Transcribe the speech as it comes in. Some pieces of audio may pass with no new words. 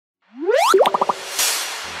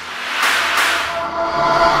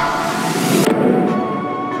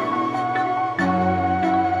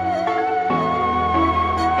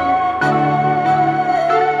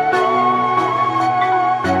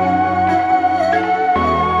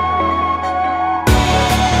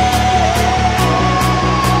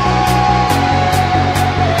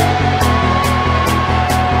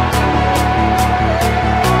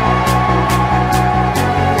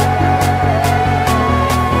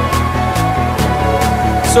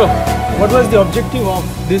So, what was the objective of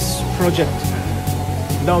this project?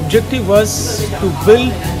 The objective was to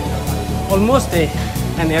build almost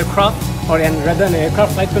an aircraft, or rather an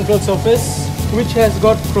aircraft flight control surface, which has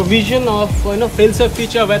got provision of fail-safe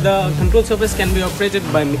feature where the control surface can be operated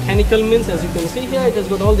by mechanical means. As you can see here, it has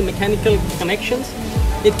got all the mechanical connections.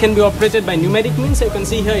 It can be operated by pneumatic means. You can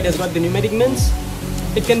see here it has got the pneumatic means.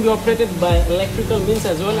 It can be operated by electrical means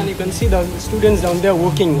as well, and you can see the students down there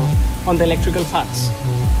working on the electrical parts.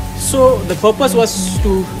 So the purpose was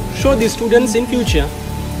to show the students in future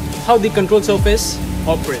how the control surface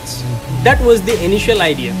operates. That was the initial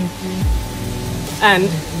idea, and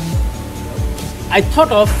I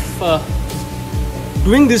thought of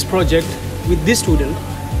doing this project with this student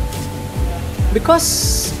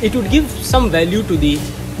because it would give some value to the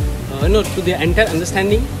to the entire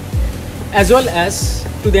understanding, as well as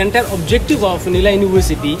to the entire objective of Nilai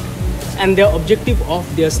University and their objective of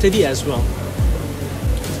their study as well.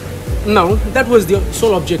 Now, that was the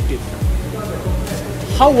sole objective.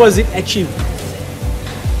 How was it achieved?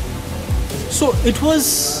 So it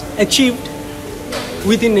was achieved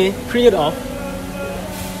within a period of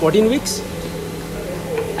 14 weeks,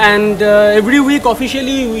 and every week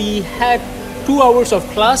officially we had 2 hours of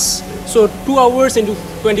class. So 2 hours into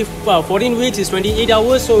 14 weeks is 28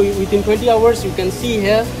 hours. So within 20 hours you can see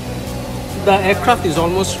here the aircraft is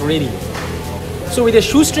almost ready. So with a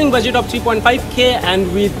shoestring budget of 3.5k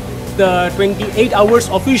and with the 28 hours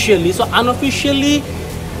officially, so unofficially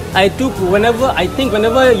I took whenever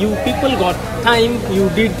you people got time, you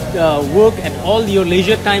did work at all your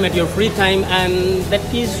leisure time, at your free time, and that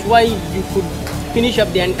is why you could finish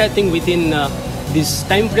up the entire thing within this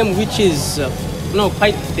time frame, which is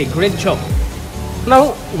quite a great job.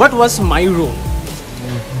 Now, what was my role?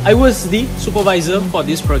 I was the supervisor for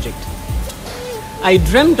this project. I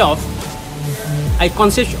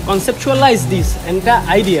conceptualized this entire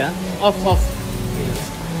idea of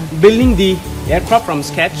building the aircraft from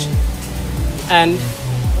scratch, and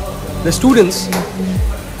the students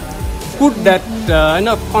put that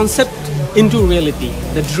concept into reality,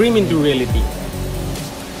 the dream into reality.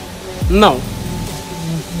 Now,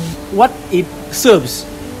 what it serves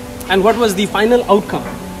and what was the final outcome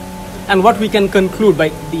and what we can conclude by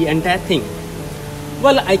the entire thing?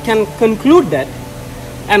 Well, I can conclude that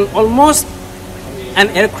almost an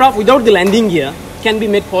aircraft without the landing gear can be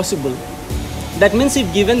made possible. That means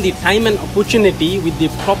if given the time and opportunity with the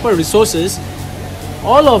proper resources,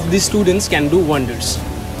 all of these students can do wonders.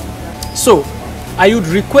 So I would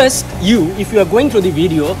request you, if you are going through the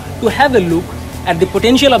video, to have a look at the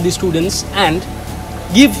potential of the students and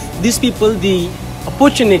give these people the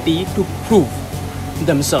opportunity to prove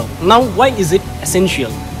themselves. Now, why is it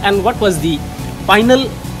essential, and what was the final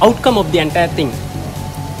outcome of the entire thing?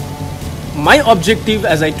 My objective,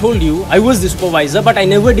 as I told you, I was the supervisor, but I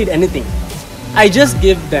never did anything. I just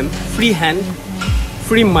gave them free hand,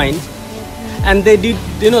 free mind, and they did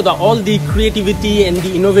all the creativity and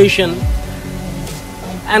the innovation,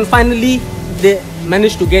 and finally they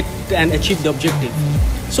managed to get and achieve the objective.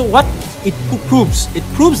 So what it proves? It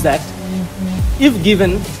proves that if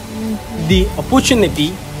given the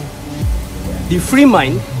opportunity, the free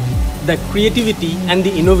mind, the creativity and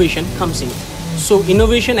the innovation comes in. So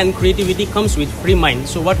innovation and creativity comes with free mind.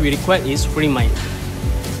 So what we require is free mind.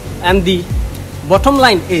 And the bottom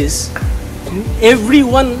line is, every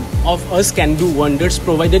one of us can do wonders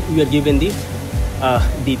provided we are given the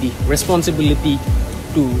responsibility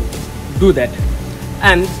to do that.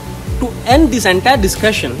 And to end this entire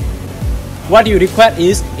discussion, what you require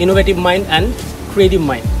is innovative mind and creative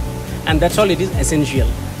mind, and that's all it is essential.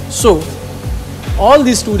 So all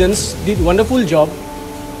these students did wonderful job,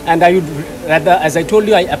 and I would rather, as I told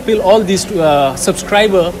you, I appeal all these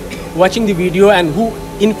subscribers watching the video and who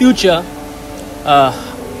in future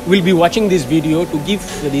will be watching this video, to give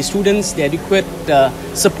the students the adequate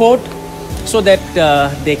support so that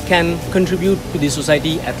they can contribute to the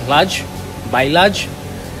society at large, by large.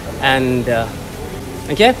 And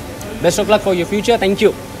okay, best of luck for your future. Thank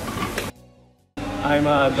you. I'm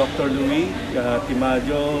Dr. Louis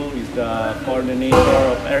Timajo, is the coordinator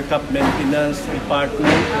of Aircraft Maintenance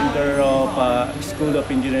Department under of School of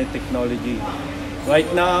Engineering Technology.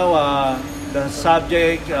 Right now, the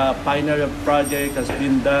subject, final project has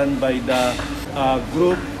been done by the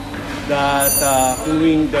group that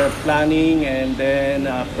doing their planning and then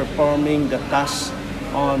performing the tasks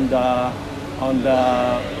on the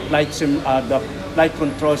flight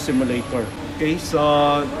control simulator. Okay,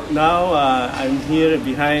 so now I'm here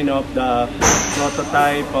behind of the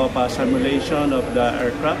prototype of simulation of the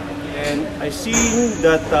aircraft, and I see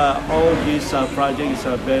that all these projects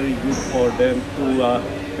are very good for them to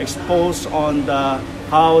expose on the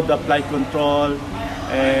how the flight control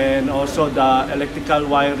and also the electrical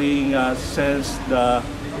wiring sense the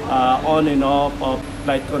on and off of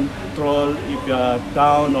flight control if you are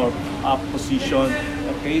down or up position.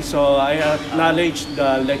 Okay, so I acknowledge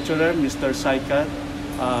the lecturer, Mr. Saikat,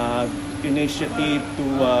 initiative to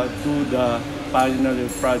do the final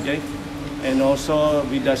project, and also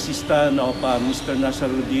with the assistance of Mr.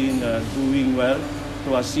 Nasaruddin doing well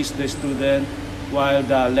to assist the student while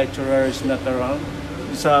the lecturer is not around.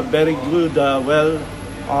 It's a very good, well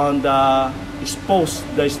on the expose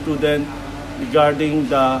the student regarding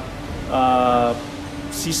the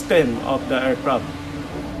system of the aircraft.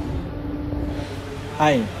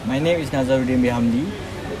 Hi, my name is Nazaruddin Bihamdi.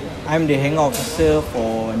 I'm the hangar officer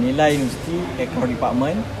for Nilai University Aircraft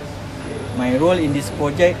Department. My role in this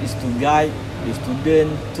project is to guide the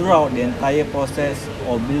student throughout the entire process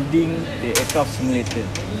of building the aircraft simulator.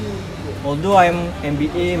 Although I'm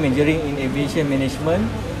MBA majoring in aviation management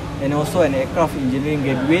and also an aircraft engineering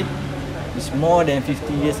graduate with more than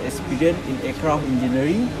 50 years experience in aircraft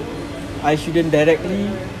engineering, I shouldn't directly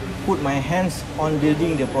put my hands on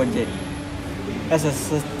building the project. As a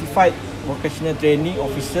certified vocational training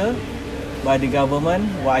officer by the government,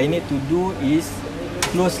 what I need to do is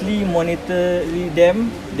closely monitor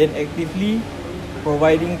them, then actively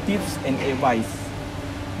providing tips and advice.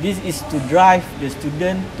 This is to drive the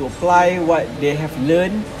student to apply what they have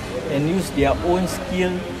learned and use their own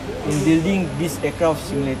skill in building this aircraft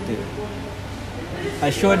simulator. I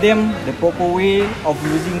show them the proper way of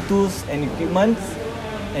using tools and equipment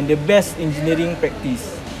and the best engineering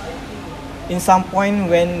practice. In some point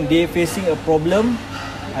when they're facing a problem,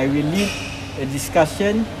 I will lead a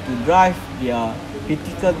discussion to drive their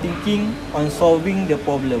critical thinking on solving the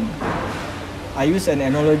problem. I use an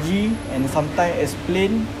analogy and sometimes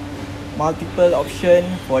explain multiple options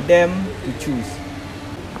for them to choose.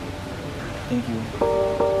 Thank you.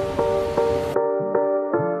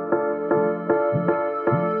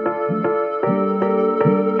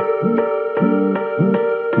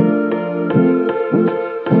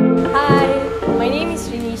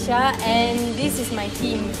 And this is my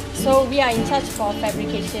team. So we are in charge for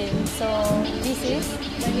fabrication. So this is,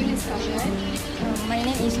 my name is Kashan. My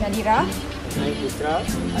name is Nadira. I'm Putra.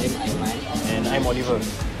 I'm Aiman. And I'm Oliver.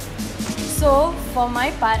 So for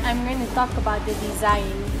my part, I'm going to talk about the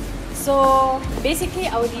design. So basically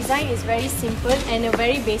our design is very simple and a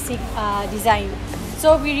very basic design.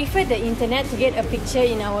 So we referred the internet to get a picture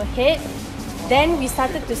in our head. Then we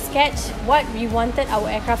started to sketch what we wanted our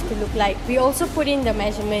aircraft to look like. We also put in the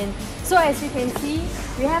measurement. So as you can see,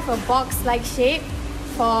 we have a box-like shape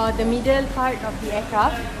for the middle part of the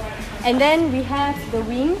aircraft. And then we have the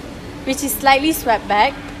wing, which is slightly swept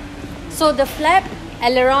back. So the flap,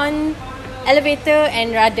 aileron, elevator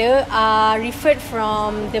and rudder are referred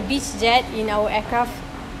from the beach jet in our aircraft,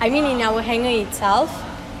 in our hangar itself.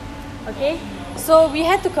 Okay. So we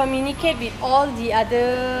had to communicate with all the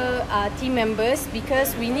other team members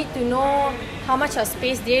because we need to know how much of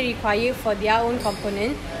space they require for their own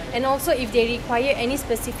component, and also if they require any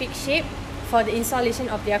specific shape for the installation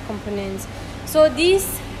of their components. So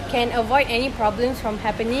this can avoid any problems from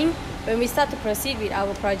happening when we start to proceed with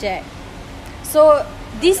our project. So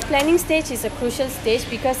this planning stage is a crucial stage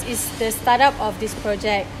because it's the startup of this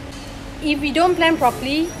project. If we don't plan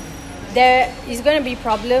properly, there is going to be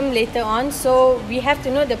problem later on, so we have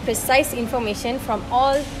to know the precise information from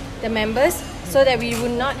all the members so that we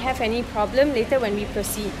will not have any problem later when we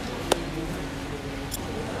proceed.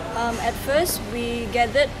 At first, we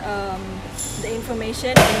gathered the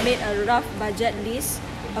information and made a rough budget list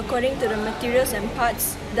according to the materials and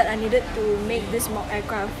parts that are needed to make this mock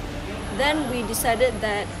aircraft. Then we decided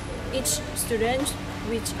that each student,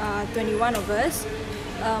 which are 21 of us,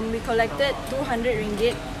 we collected 200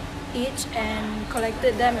 ringgit each and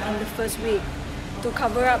collected them in the first week to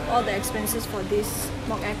cover up all the expenses for this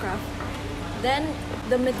mock aircraft. Then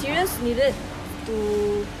the materials needed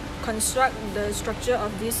to construct the structure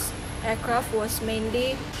of this aircraft was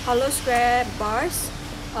mainly hollow square bars,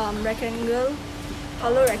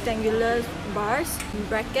 hollow rectangular bars,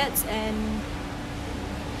 brackets and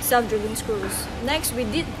self-drilling screws. Next, we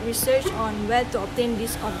did research on where to obtain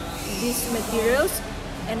these materials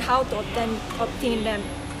and how to obtain them.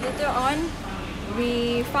 Later on,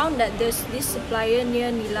 we found that there's this supplier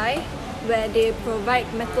near Nilai where they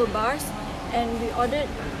provide metal bars, and we ordered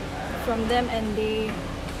from them and we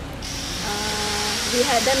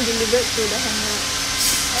had them delivered to the hangar.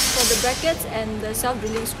 As for the brackets and the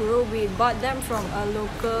self-drilling screw, we bought them from a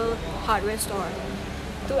local hardware store.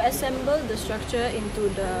 To assemble the structure into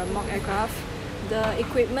the mock aircraft, the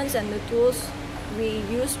equipments and the tools we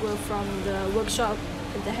used were from the workshop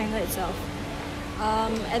at the hangar itself.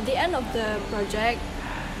 At the end of the project,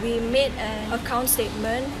 we made an account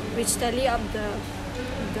statement which tally up the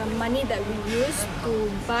money that we used to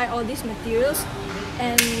buy all these materials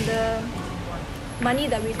and the money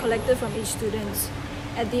that we collected from each student.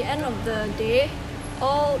 At the end of the day,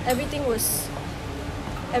 everything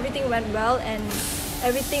went well and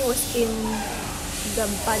everything was in the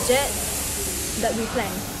budget that we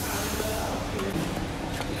planned.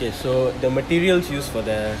 Okay, so the materials used for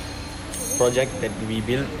the project that we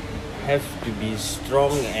built have to be strong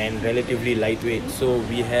and relatively lightweight. So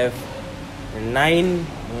we have 9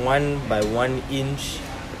 1 by 1 inch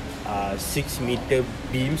 6 meter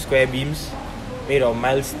square beams made of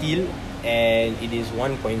mild steel, and it is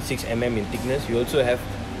 1.6 mm in thickness. We also have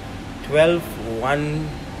 12 1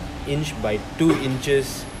 inch by 2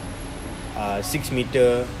 inches 6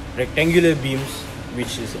 meter rectangular beams,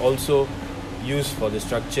 which is also used for the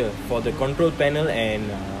structure. For the control panel and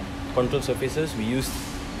control surfaces, we used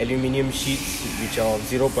aluminium sheets which are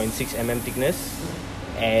 0.6 mm thickness,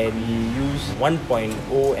 and we use 1.0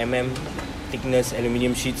 mm thickness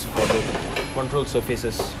aluminium sheets for the control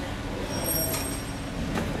surfaces.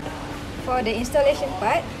 For the installation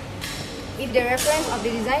part, with the reference of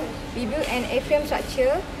the design, we built an airframe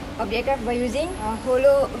structure of the aircraft by using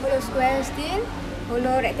hollow square steel,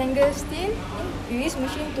 hollow rectangle steel. We use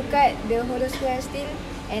machine to cut the hollow square steel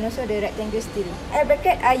and also the rectangle steel. Air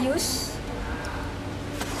bracket are used.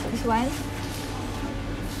 This one.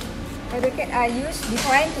 Air bracket are used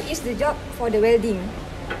beforehand to ease the job for the welding.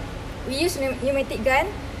 We use pneumatic gun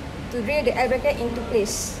to drill the air bracket into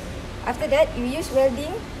place. After that, we use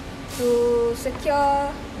welding to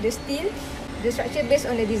secure the steel, the structure based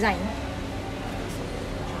on the design.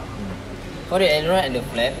 For the aileron and the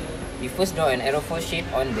flap, we first draw an aerofoil shape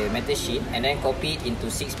on the metal sheet and then copy it into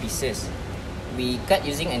 6 pieces. We cut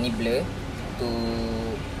using a nibbler to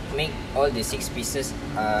make all the 6 pieces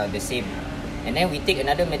the same. And then we take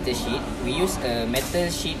another metal sheet. We use a metal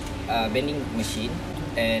sheet bending machine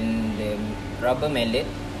and the rubber mallet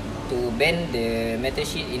to bend the metal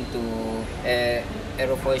sheet into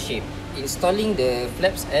aerofoil shape. Installing the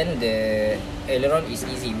flaps and the aileron is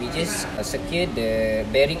easy. We just secure the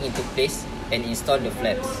bearing into place and install the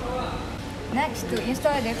flaps. Next, to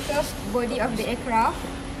install the first body of the aircraft,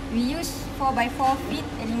 we use 4x4 feet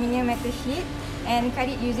aluminium metal sheet and cut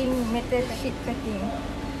it using metal sheet cutting.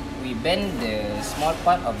 We bend the small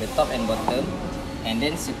part of the top and bottom and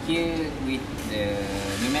then secure with the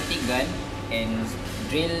pneumatic gun and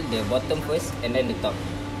drill the bottom first and then the top.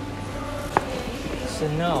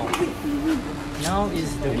 So now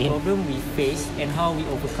is the problem we face and how we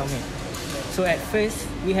overcome it. So at first,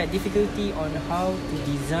 we had difficulty on how to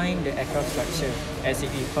design the aircraft structure, as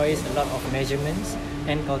it requires a lot of measurements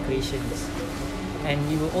and calculations. And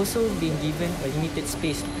we were also being given a limited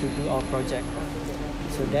space to do our project.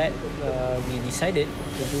 So that we decided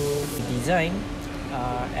to do the design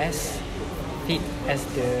as fit as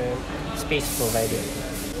the space provided.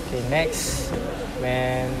 Okay, next,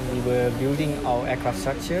 when we were building our aircraft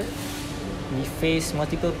structure, we faced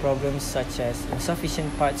multiple problems such as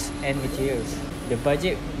insufficient parts and materials. The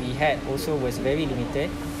budget we had also was very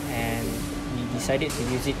limited, and we decided to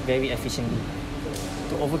use it very efficiently.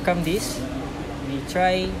 To overcome this, we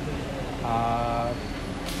try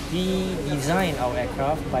redesign our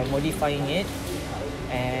aircraft by modifying it,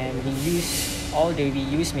 and we use all the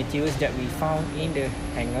reused materials that we found in the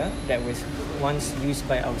hangar that was once used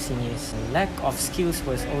by our seniors. Lack of skills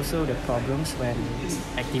was also the problems when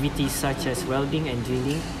activities such as welding and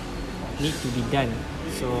drilling need to be done.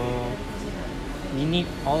 So we need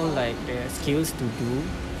all the skills to do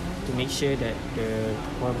to make sure that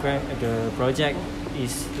the project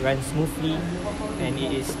is run smoothly and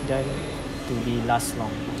it is done to be last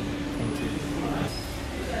long. Thank you.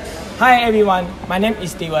 Hi everyone, my name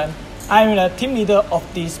is Steven. I'm the team leader of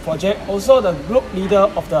this project, also the group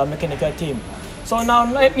leader of the mechanical team. So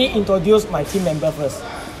now let me introduce my team member first.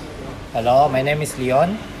 Hello, my name is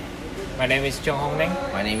Leon. My name is Chong Hong Neng.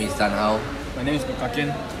 My name is Dan Hao. My name is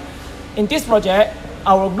Bukakin. In this project,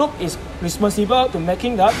 our group is responsible to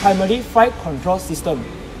making the primary flight control system.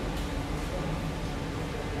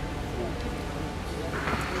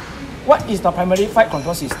 What is the primary flight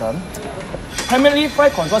control system? Primary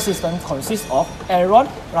flight control system consists of aileron,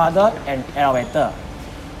 rudder, and elevator.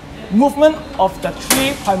 Movement of the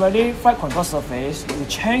 3 primary flight control surfaces to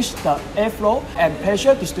change the airflow and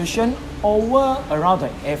pressure distribution over around the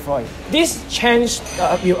airflow. This change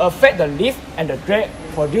will affect the lift and the drag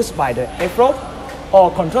produced by the airflow or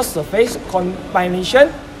control surface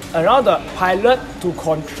combination around the pilot to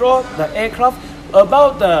control the aircraft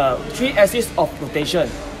about the 3 axes of rotation.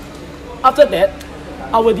 After that,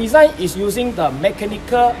 Our design is using the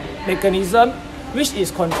mechanical mechanism, which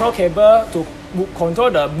is control cable to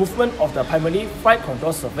control the movement of the primary flight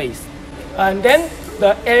control surface. And then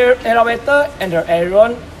the elevator and the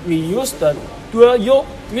aileron, we use the dual yoke,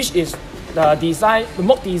 which is the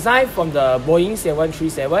mock design from the Boeing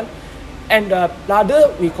 737, and the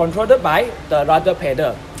rudder we controlled by the rudder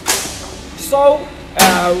pedal. So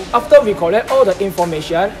after we collect all the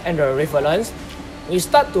information and the reference, we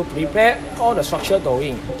start to prepare all the structural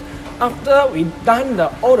drawing. After we done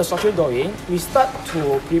all the structural drawing, we start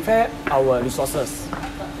to prepare our resources.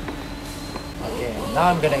 Okay, now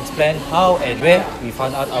I'm going to explain how and where we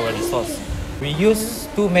found out our resource. We use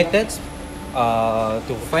two methods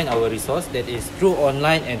to find our resource, that is through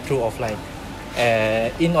online and through offline.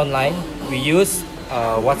 In online, we use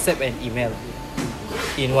WhatsApp and email.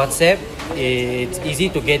 In WhatsApp, it's easy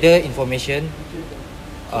to gather information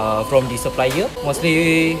from the supplier,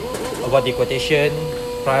 mostly about the quotation,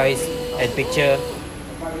 price and picture.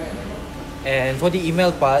 And for the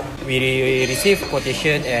email part, we receive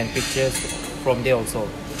quotation and pictures from there also.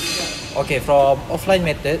 Okay, from offline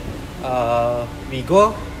method, we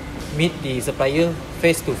go meet the supplier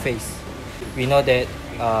face to face. We know that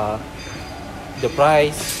the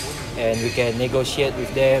price, and we can negotiate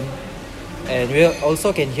with them, and we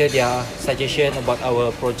also can hear their suggestion about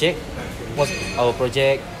our project,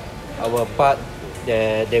 our part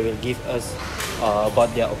that they will give us about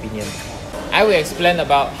their opinion. I will explain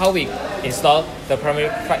about how we install the primary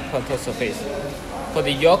flight control surface. For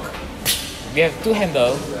the yoke, we have two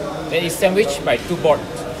handles that is sandwiched by two boards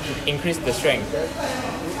to increase the strength.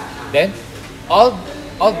 Then, all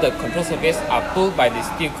the control surface are pulled by the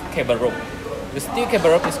steel cable rope. The steel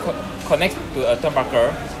cable rope is connected to a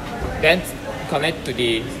turnbuckle, then connect to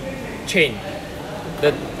the chain.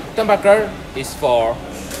 The turnbuckle is for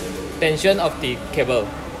tension of the cable.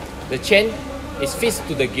 The chain is fixed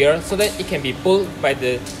to the gear so that it can be pulled by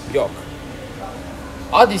the yoke.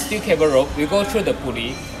 All the steel cable rope will go through the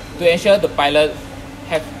pulley to ensure the pilot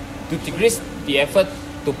have to decrease the effort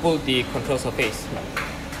to pull the control surface.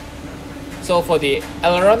 So for the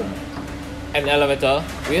aileron and elevator,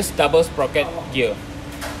 we use double sprocket gear,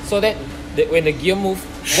 so that when the gear moves,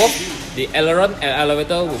 both the aileron and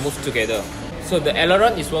elevator will move together. So the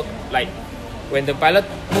aileron is work like when the pilot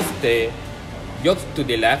moves the yoke to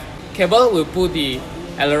the left, cable will pull the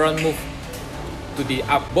aileron move to the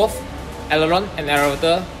up. Both aileron and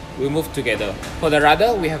elevator will move together. For the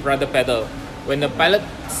rudder, we have rudder pedal. When the pilot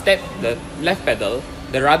steps the left pedal,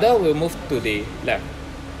 the rudder will move to the left.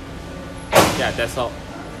 Yeah, that's all.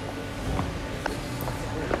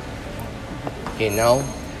 Okay, now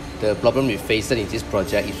the problem we faced in this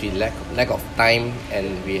project is we lack of time,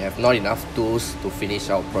 and we have not enough tools to finish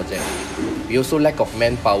our project. We also lack of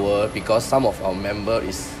manpower because some of our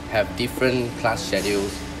members have different class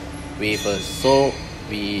schedules with us, so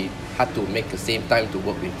we had to make the same time to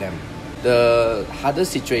work with them. The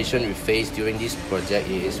hardest situation we faced during this project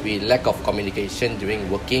is we lack of communication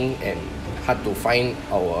during working and had to find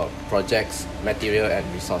our project's material and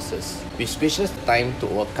resources. We specialized time to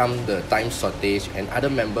overcome the time shortage, and other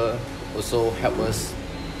members also help us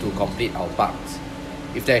to complete our parts.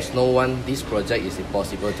 If there is no one, this project is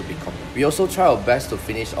impossible to be completed. We also try our best to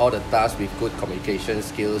finish all the tasks with good communication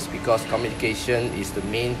skills, because communication is the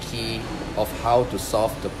main key of how to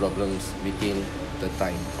solve the problems within the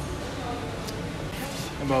time.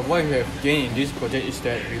 But what we have gained in this project is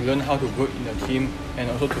that we learn how to work in a team and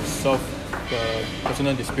also to solve the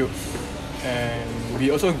personal disputes. And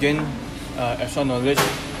we also gain extra knowledge,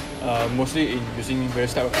 mostly in using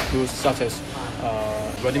various types of tools such as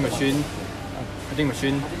welding machine, cutting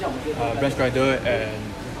machine, branch grinder, and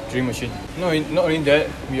drilling machine. Not only that,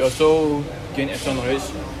 we also gain extra knowledge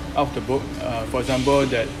out of the book. For example,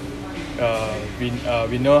 that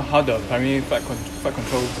we know how the primary flight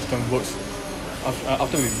control system works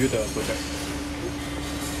after we build the project.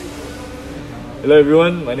 Hello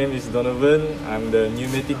everyone, my name is Donovan. I'm the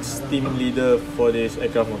pneumatics team leader for this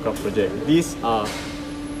aircraft mock-up project.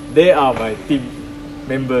 They are my team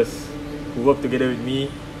members who work together with me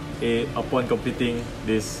upon completing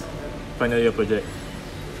this final year project.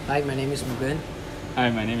 Hi, my name is Mugan. Hi,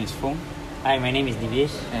 my name is Fong. Hi, my name is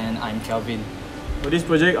Divesh. And I'm Kelvin. For this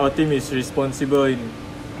project, our team is responsible in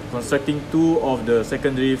constructing two of the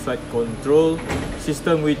secondary flight control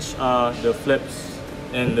system, which are the flaps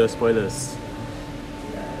and the spoilers.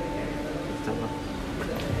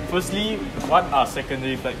 Firstly, what are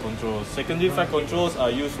secondary flight controls? Secondary flight controls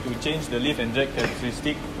are used to change the lift and drag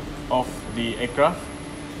characteristic of the aircraft,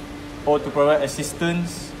 or to provide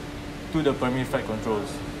assistance to the primary flight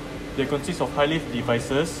controls. They consist of high lift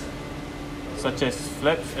devices such as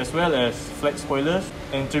flaps as well as flat spoilers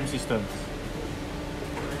and trim systems.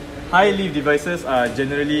 High lift devices are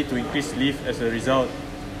generally to increase lift as a result,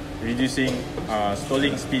 reducing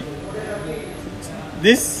stalling speed.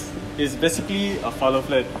 This is basically a follow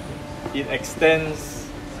flat. It extends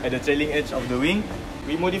at the trailing edge of the wing.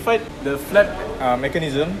 We modified the flap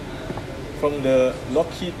mechanism from the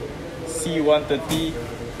Lockheed C-130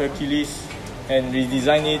 Hercules and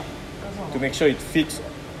redesigned it to make sure it fits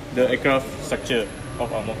the aircraft structure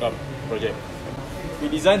of our mock-up project. We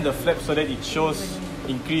designed the flap so that it shows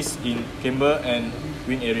increase in camber and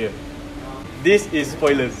wing area. This is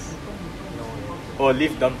spoilers or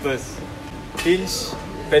lift dampers. Hinge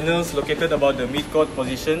panels located about the mid-chord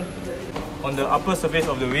position on the upper surface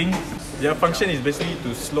of the wing. Their function is basically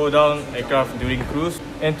to slow down aircraft during cruise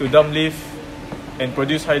and to dump lift and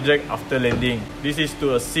produce high drag after landing. This is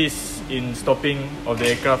to assist in stopping of the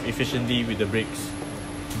aircraft efficiently with the brakes.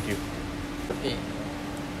 Thank you. Okay.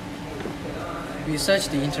 We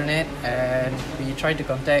searched the internet and we tried to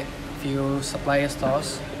contact few supplier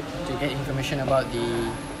stores to get information about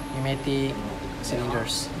the pneumatic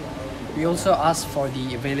cylinders. We also asked for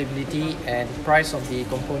the availability and price of the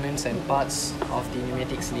components and parts of the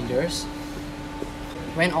pneumatic cylinders.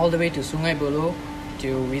 Went all the way to Sungai Buloh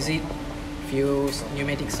to visit few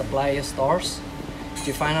pneumatic supplier stores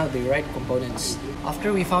to find out the right components.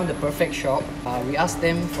 After we found the perfect shop, we asked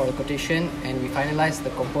them for a quotation and we finalized the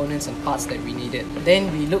components and parts that we needed.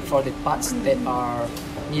 Then we looked for the parts that are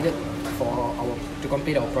needed to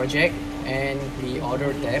complete our project and we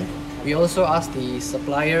ordered them. We also asked the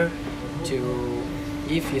supplier to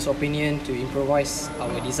give his opinion to improvise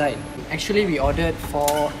our design. Actually, we ordered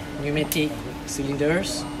 4 pneumatic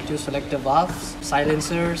cylinders, 2 selector valves,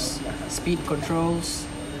 silencers, speed controls,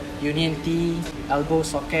 Union T, elbow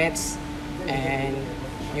sockets, and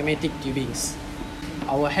pneumatic tubings.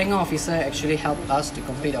 Our hangar officer actually helped us to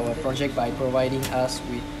complete our project by providing us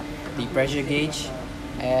with the pressure gauge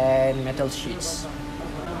and metal sheets.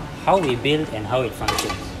 How we build and how it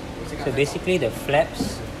functions. So basically the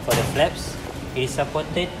flaps, it is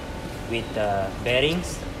supported with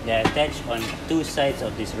bearings that are attached on 2 sides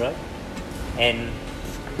of this rod, and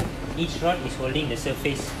each rod is holding the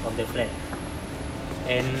surface of the flap.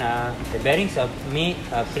 And the bearings are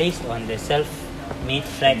placed on the self-made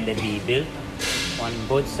track that we built on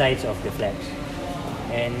both sides of the flaps.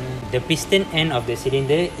 And the piston end of the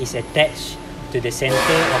cylinder is attached to the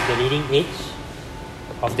center of the leading edge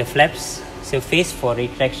of the flaps surface for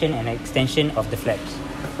retraction and extension of the flaps.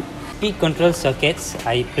 Speed control sockets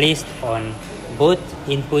are placed on both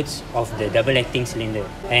inputs of the double acting cylinder.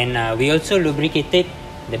 And we also lubricated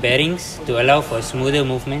the bearings to allow for smoother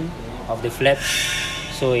movement of the flaps,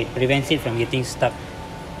 so it prevents it from getting stuck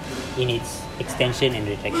in its extension and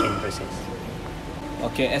retraction process.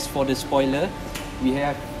 Okay, as for the spoiler, we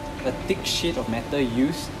have a thick sheet of metal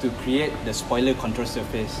used to create the spoiler control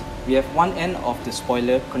surface. We have one end of the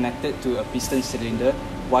spoiler connected to a piston cylinder,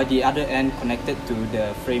 while the other end connected to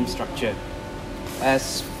the frame structure.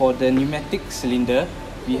 As for the pneumatic cylinder,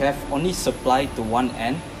 we have only supply to one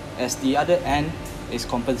end, as the other end is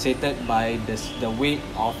compensated by the weight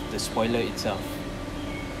of the spoiler itself.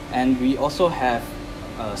 And we also have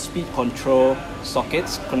speed control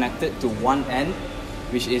sockets connected to one end,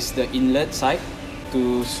 which is the inlet side,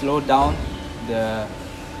 to slow down the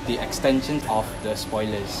extension of the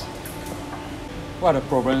spoilers. What are the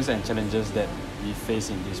problems and challenges that we face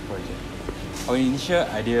in this project? Our initial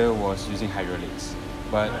idea was using hydraulics,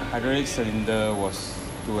 but hydraulic cylinder was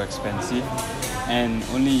too expensive and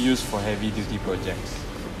only used for heavy-duty projects.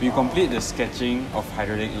 We complete the sketching of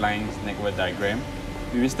hydraulic lines network diagram.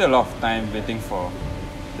 We wasted a lot of time waiting for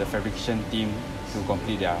the fabrication team to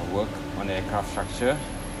complete their work on the aircraft structure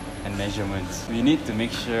and measurements. We need to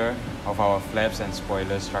make sure of our flaps and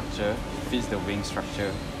spoiler structure fits the wing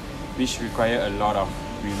structure, which require a lot of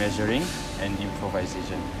remeasuring and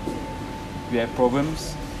improvisation. We have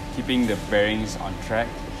problems keeping the bearings on track.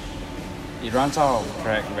 It runs out of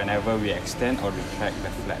track whenever we extend or retract the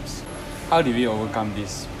flaps. How did we overcome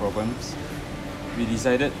these problems? We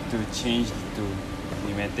decided to change to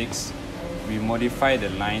pneumatics. We modified the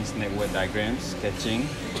lines network diagram, sketching,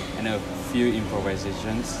 and a few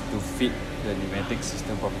improvisations to fit the pneumatic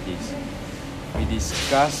system properties. We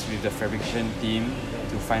discussed with the fabrication team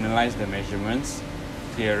to finalize the measurements,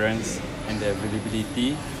 clearance, and the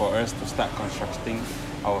availability for us to start constructing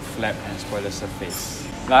our flap and spoiler surface.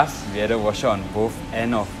 Last, we added washer on both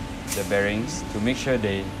ends of the bearings to make sure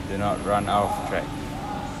they do not run out of track.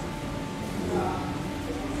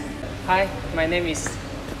 Hi, my name is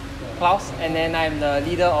Klaus, and then I'm the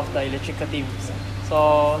leader of the electrical team.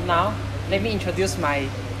 So now, let me introduce my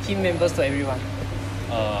team members to everyone.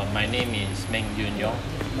 My name is Meng Yun Yong.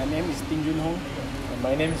 My name is Ting Jun Hong.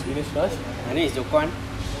 My name is Vinesh Raj. My name is Jokwan.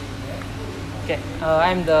 Okay,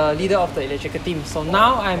 I'm the leader of the electrical team. So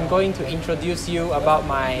now I'm going to introduce you about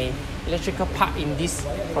my electrical part in this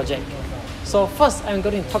project. So first, I'm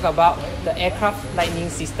going to talk about the aircraft lighting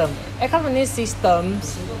system. Aircraft lighting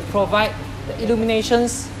systems provide the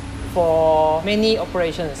illuminations for many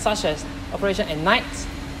operations, such as operation at night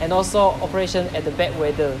and also operation at the bad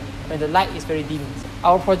weather when the light is very dim.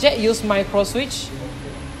 Our project uses micro switch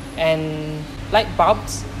and light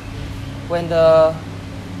bulbs. When the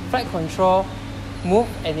flight control move,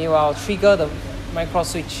 and it will trigger the micro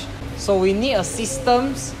switch. So we need a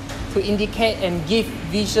system to indicate and give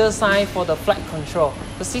visual sign for the flight control.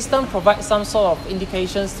 The system provides some sort of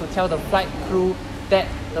indications to tell the flight crew that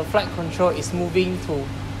the flight control is moving to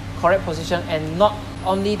correct position, and not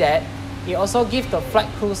only that, it also gives the flight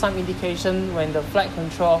crew some indication when the flight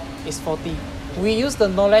control is faulty. We use the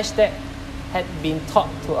knowledge that had been taught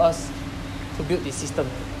to us to build this system.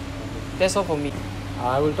 That's all for me.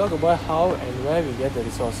 I will talk about how and where we get the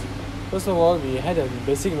resource. First of all, we had a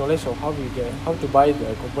basic knowledge of how to buy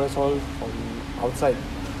the components all from outside,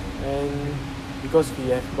 and because we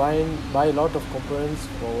have buy a lot of components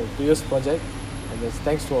for previous project, and it's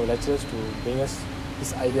thanks to our lecturers to bring us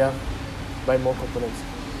this idea, buy more components.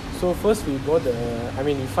 So first we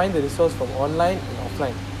find the resource from online and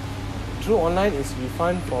offline. Through online is we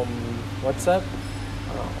find from WhatsApp,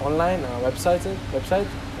 online website,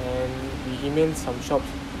 and we email some shops.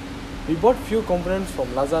 We bought few components from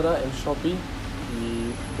Lazada and Shopee.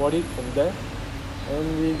 We bought it from there,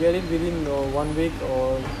 and we get it within 1 week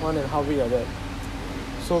or 1.5 weeks like that.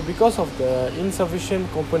 So because of the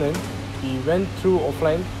insufficient component, we went through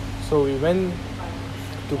offline. So we went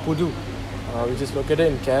to Pudu, which is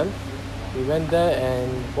located in KL. We went there and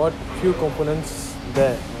bought few components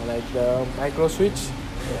there, like the micro switch,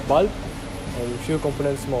 bulb, and few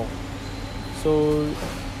components more. So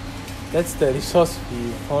that's the resource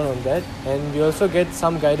we found on that, and we also get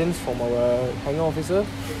some guidance from our hangar officer,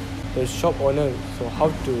 the shop owner, so how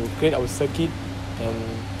to create our circuit and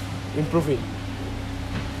improve it.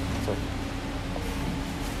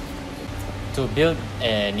 To build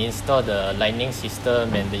and install the lighting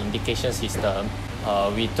system and the indication system,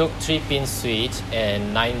 we took 3-pin switch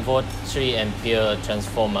and 9-volt 3-ampere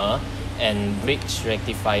transformer and bridge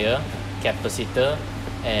rectifier, capacitor,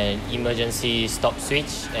 and emergency stop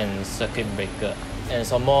switch and circuit breaker, and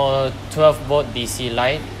some more 12-volt DC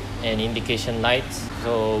light and indication lights.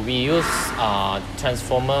 So we use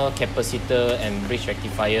transformer, capacitor, and bridge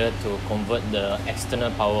rectifier to convert the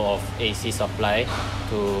external power of AC supply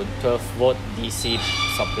to 12-volt DC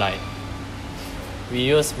supply. We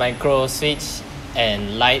use micro switch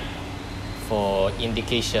and light for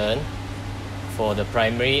indication for the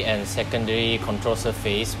primary and secondary control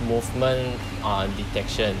surface movement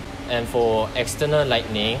detection. And for external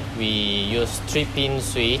lighting, we use 3-pin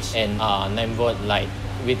switch and 9-volt light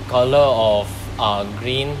with color of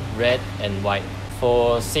green, red, and white.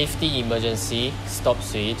 For safety emergency, stop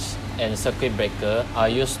switch and circuit breaker are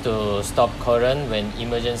used to stop current when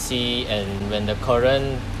emergency and when the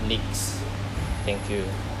current leaks. Thank you.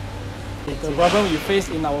 The problem we face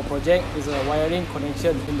in our project is a wiring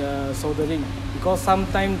connection in the soldering, because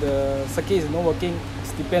sometimes the circuit is not working.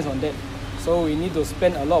 It depends on that. So we need to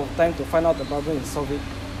spend a lot of time to find out the problem and solve it.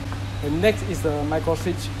 The next is the micro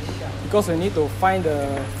switch, because we need to find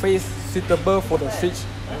the phase suitable for the switch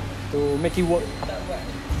to make it work.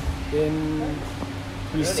 Then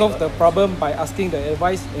we solve the problem by asking the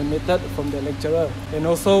advice and method from the lecturer, and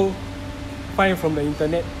also find from the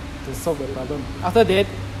internet to solve the problem. After that,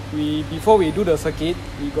 before we do the circuit,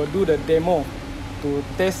 we go do the demo to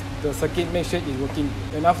test the circuit, make sure it's working.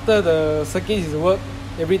 And after the circuit is worked,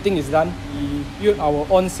 everything is done, we build our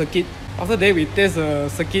own circuit. After that, we test the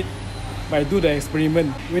circuit by do the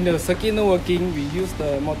experiment. When the circuit not working, we use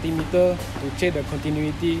the multimeter to check the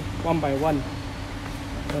continuity one by one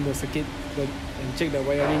on the circuit and check the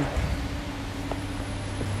wiring.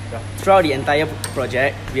 Throughout the entire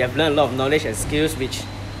project, we have learned a lot of knowledge and skills which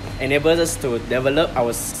enables us to develop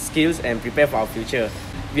our skills and prepare for our future.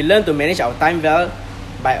 We learn to manage our time well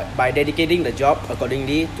by dedicating the job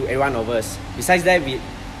accordingly to every one of us. Besides that,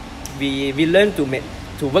 we learn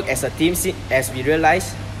to work as a team, as we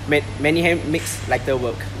realize many hand makes lighter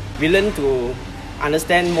work. We learn to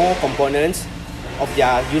understand more components of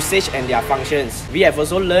their usage and their functions. We have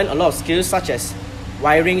also learned a lot of skills such as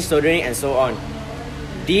wiring, soldering, and so on.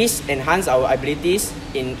 These enhance our abilities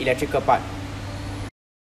in electrical part.